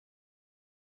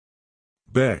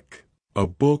Bech, a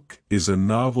book, is a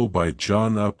novel by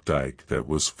John Updike that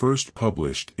was first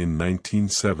published in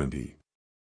 1970.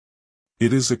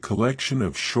 It is a collection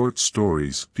of short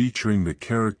stories featuring the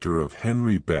character of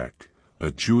Henry Bech, a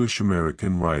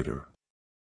Jewish-American writer.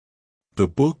 The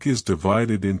book is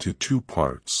divided into two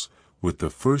parts, with the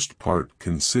first part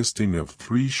consisting of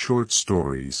 3 short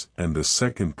stories and the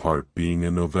second part being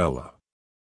a novella.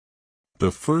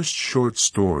 The first short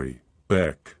story,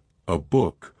 Bech, a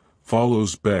book,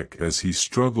 follows Bech as he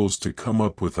struggles to come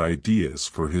up with ideas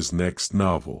for his next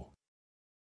novel.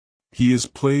 He is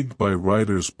plagued by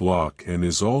writer's block and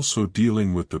is also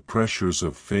dealing with the pressures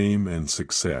of fame and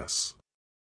success.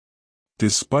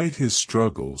 Despite his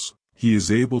struggles, he is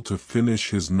able to finish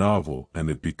his novel and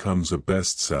it becomes a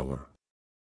bestseller.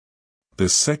 The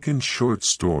second short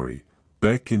story,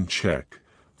 Bech in Czech,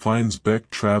 finds Bech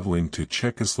traveling to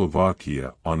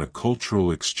Czechoslovakia on a cultural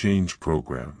exchange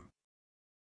program.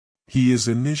 He is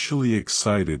initially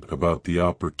excited about the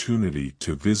opportunity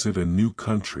to visit a new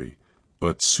country,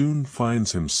 but soon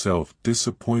finds himself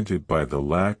disappointed by the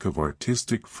lack of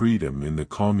artistic freedom in the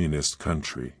communist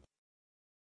country.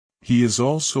 He is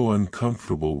also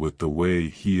uncomfortable with the way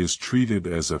he is treated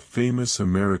as a famous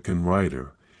American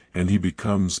writer, and he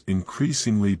becomes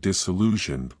increasingly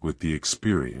disillusioned with the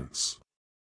experience.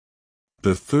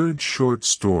 The third short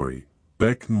story,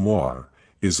 Bech Noir,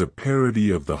 is a parody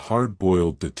of the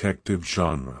hard-boiled detective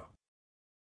genre.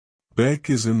 Bech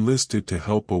is enlisted to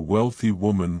help a wealthy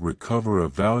woman recover a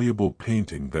valuable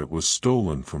painting that was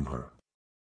stolen from her.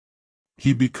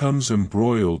 He becomes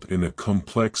embroiled in a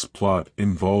complex plot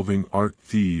involving art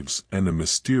thieves and a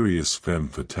mysterious femme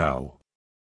fatale.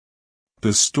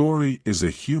 The story is a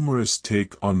humorous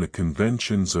take on the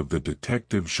conventions of the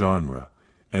detective genre,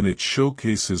 and it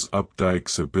showcases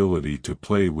Updike's ability to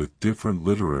play with different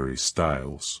literary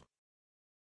styles.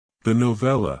 The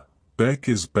novella, Bech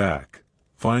Is Back,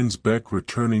 finds Bech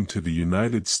returning to the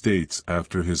United States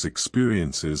after his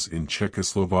experiences in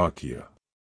Czechoslovakia.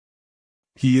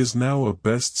 He is now a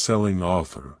best-selling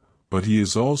author, but he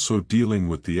is also dealing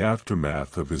with the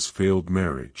aftermath of his failed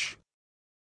marriage.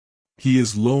 He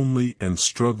is lonely and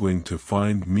struggling to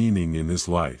find meaning in his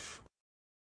life.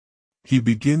 He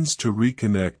begins to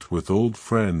reconnect with old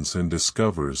friends and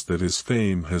discovers that his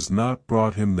fame has not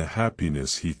brought him the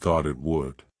happiness he thought it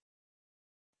would.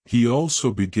 He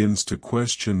also begins to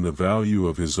question the value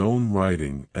of his own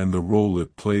writing and the role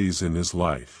it plays in his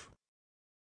life.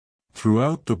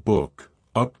 Throughout the book,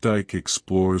 Updike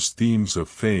explores themes of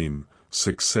fame,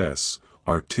 success,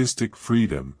 artistic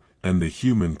freedom, and the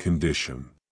human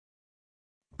condition.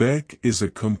 Bech is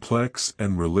a complex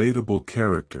and relatable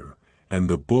character, and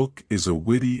the book is a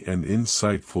witty and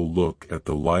insightful look at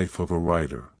the life of a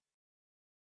writer.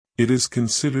 It is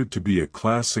considered to be a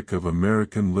classic of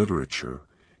American literature,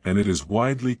 and it is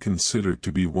widely considered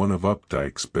to be one of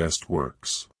Updike's best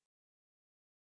works.